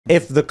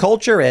If the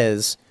culture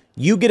is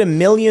you get 1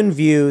 million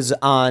views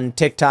on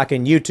TikTok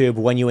and YouTube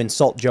when you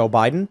insult Joe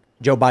Biden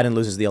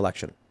loses the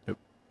election. Yep.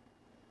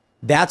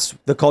 That's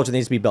the culture that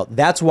needs to be built.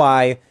 That's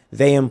why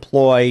they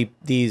employ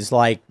these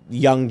like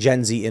young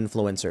Gen Z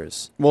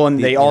influencers. Well,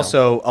 and they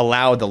also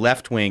allow the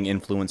left-wing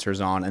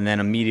influencers on and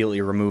then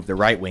immediately remove the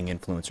right-wing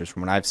influencers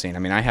from what I've seen. I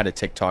mean, I had a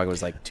TikTok, it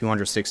was like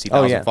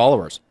 260,000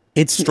 followers.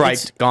 It's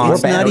striped, gone.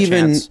 It's not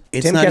even.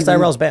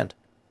 Timcastirl's banned.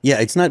 Yeah,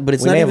 it's not. But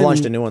it's we not. We may have even,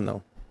 launched a new one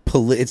though.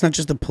 It's not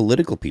just the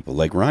political people.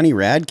 Like Ronnie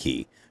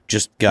Radke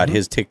just got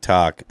his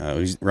TikTok.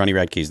 Ronnie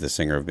Radke is the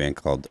singer of a band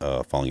called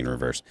Falling in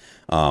Reverse.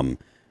 And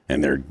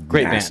they're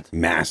great band,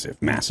 massive.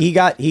 He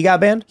got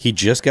banned. He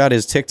just got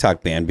his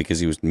TikTok banned because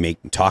he was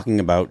talking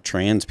about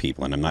trans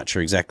people, and I'm not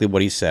sure exactly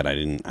what he said.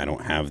 I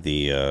don't have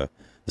the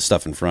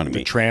stuff in front of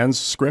me. The trans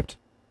script.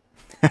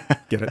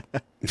 Get it?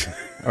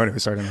 Oh, anyway,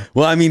 sorry.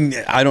 Well, I mean,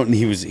 I don't.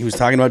 He was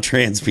talking about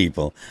trans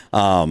people.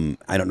 I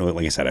don't know.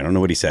 Like I said, I don't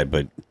know what he said,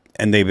 but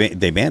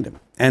they banned him.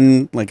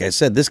 And like I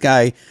said, this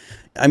guy,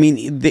 I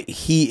mean,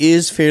 he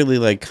is fairly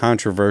like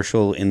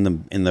controversial in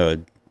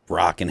the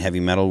rock and heavy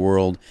metal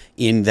world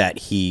in that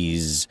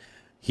he's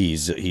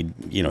a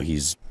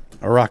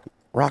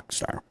rock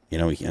star. You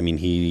know,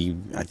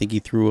 I think he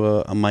threw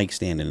a mic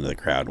stand into the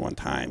crowd one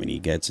time, and he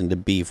gets into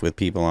beef with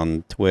people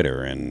on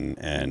Twitter,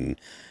 and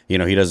you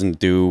know, he doesn't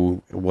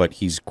do what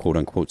he's quote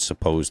unquote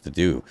supposed to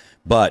do.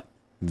 But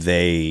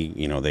they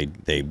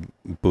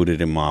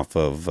booted him off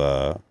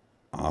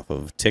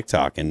of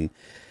TikTok, and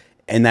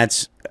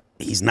that's.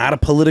 He's not a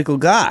political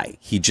guy.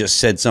 He just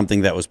said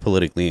something that was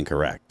politically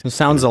incorrect. It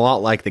sounds a lot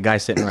like the guy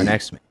sitting right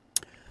next to me.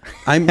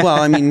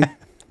 I mean,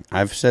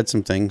 I've said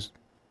some things.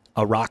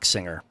 A rock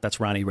singer. That's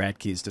Ronnie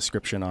Radke's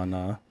description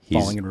on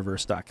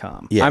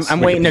fallinginreverse.com. Yes. I'm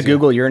waiting to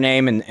Google your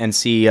name and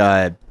see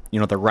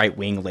the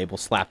right-wing label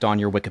slapped on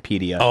your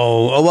Wikipedia.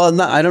 Oh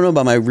well, I don't know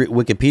about my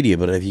Wikipedia,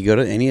 but if you go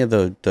to any of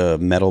the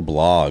metal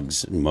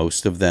blogs,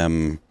 most of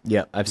them.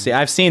 Yeah,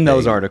 I've seen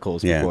those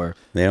articles before.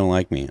 They don't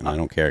like me, and I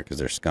don't care because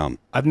they're scum.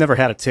 I've never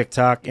had a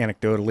TikTok.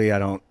 Anecdotally,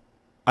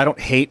 I don't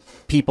hate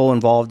people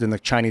involved in the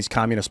Chinese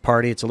Communist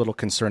Party. It's a little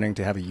concerning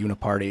to have a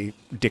uniparty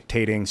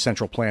dictating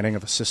central planning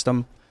of a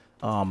system.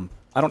 I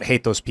don't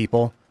hate those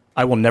people.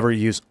 I will never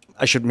use.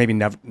 I should maybe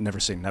never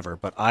say never,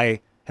 but I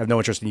have no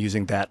interest in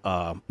using that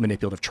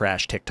manipulative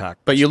trash TikTok.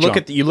 But you look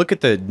at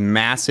the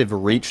massive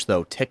reach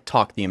though.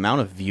 TikTok, the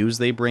amount of views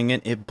they bring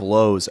in, it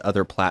blows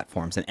other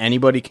platforms, and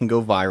anybody can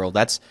go viral.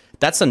 That's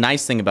the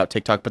nice thing about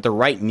TikTok. But the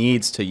right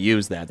needs to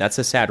use that. That's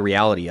a sad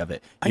reality of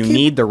it. You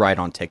need the right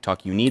on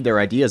TikTok. You need their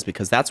ideas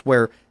because that's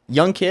where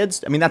young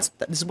kids. I mean, this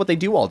is what they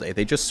do all day.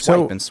 They just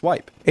swipe and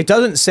swipe. It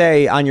doesn't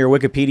say on your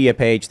Wikipedia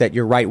page that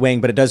you're right wing,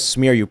 but it does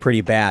smear you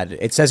pretty bad.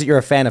 It says that you're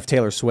a fan of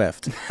Taylor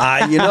Swift.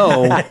 You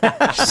know,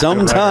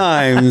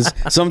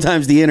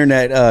 sometimes the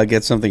internet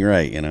gets something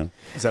right. You know.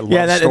 Is that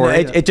love story?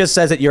 It just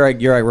says that you're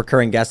a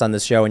recurring guest on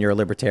this show and you're a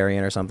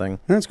libertarian or something.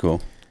 That's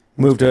cool.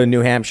 Moved to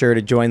New Hampshire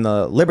to join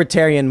the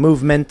libertarian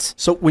movement.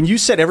 So when you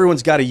said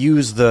everyone's got to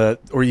use you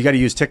got to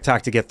use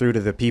TikTok to get through to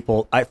the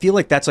people, I feel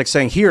like that's like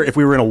saying, here, if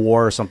we were in a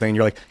war or something,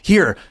 you're like,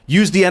 here,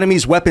 use the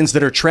enemy's weapons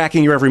that are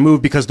tracking your every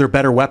move because they're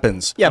better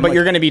weapons. Yeah, but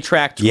you're going to be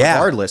tracked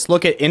regardless.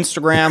 Look at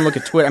Instagram, look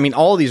at Twitter. I mean,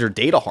 all of these are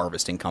data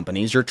harvesting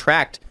companies. You're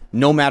tracked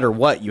no matter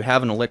what. You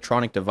have an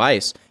electronic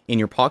device in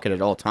your pocket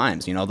at all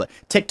times. You know, the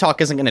TikTok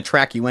isn't going to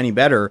track you any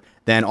better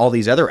than all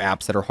these other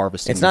apps that are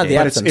harvesting. It's not the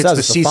apps themselves,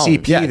 it's the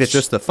CCP. Yeah, that's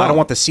just the phone. I don't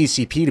want the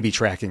CCP to be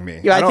tracking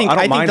me. Yeah, I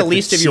think the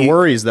least of your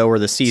worries though are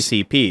the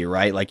CCP,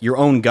 right? Like your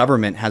own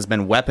government has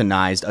been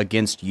weaponized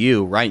against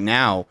you right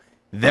now.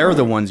 They're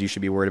the ones you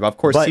should be worried about. Of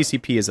course,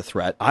 CCP is a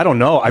threat. I don't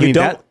know. I think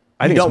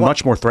it's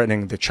much more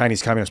threatening. The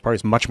Chinese Communist Party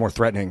is much more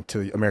threatening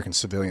to American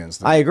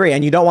civilians. I agree,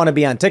 and you don't want to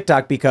be on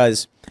TikTok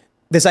because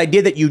this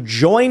idea that you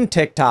join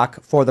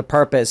TikTok for the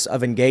purpose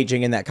of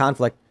engaging in that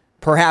conflict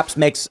perhaps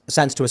makes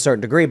sense to a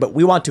certain degree, but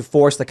we want to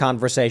force the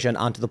conversation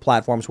onto the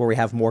platforms where we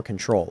have more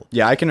control.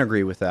 Yeah, I can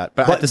agree with that.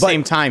 But at the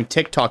same time,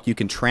 TikTok, you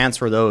can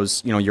transfer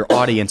those, your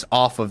audience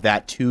off of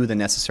that to the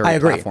necessary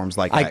platforms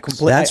like X.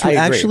 That's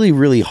actually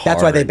really hard.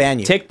 That's why they ban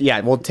you.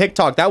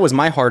 TikTok, that was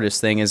my hardest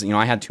thing is,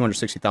 I had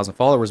 260,000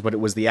 followers, but it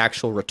was the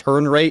actual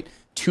return rate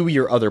to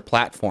your other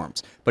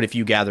platforms. But if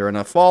you gather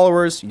enough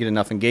followers, you get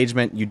enough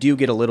engagement, you do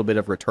get a little bit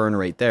of return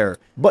rate there.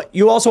 But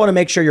you also want to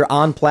make sure you're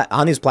on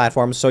these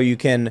platforms so you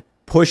can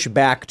push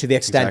back to the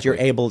extent you're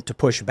able to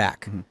push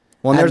back. Mm-hmm.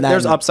 Well, and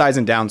there's upsides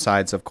and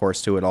downsides, of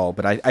course, to it all.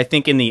 But I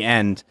think in the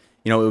end,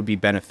 it would be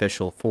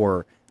beneficial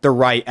for the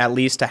right at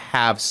least to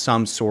have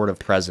some sort of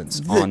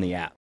presence on the app.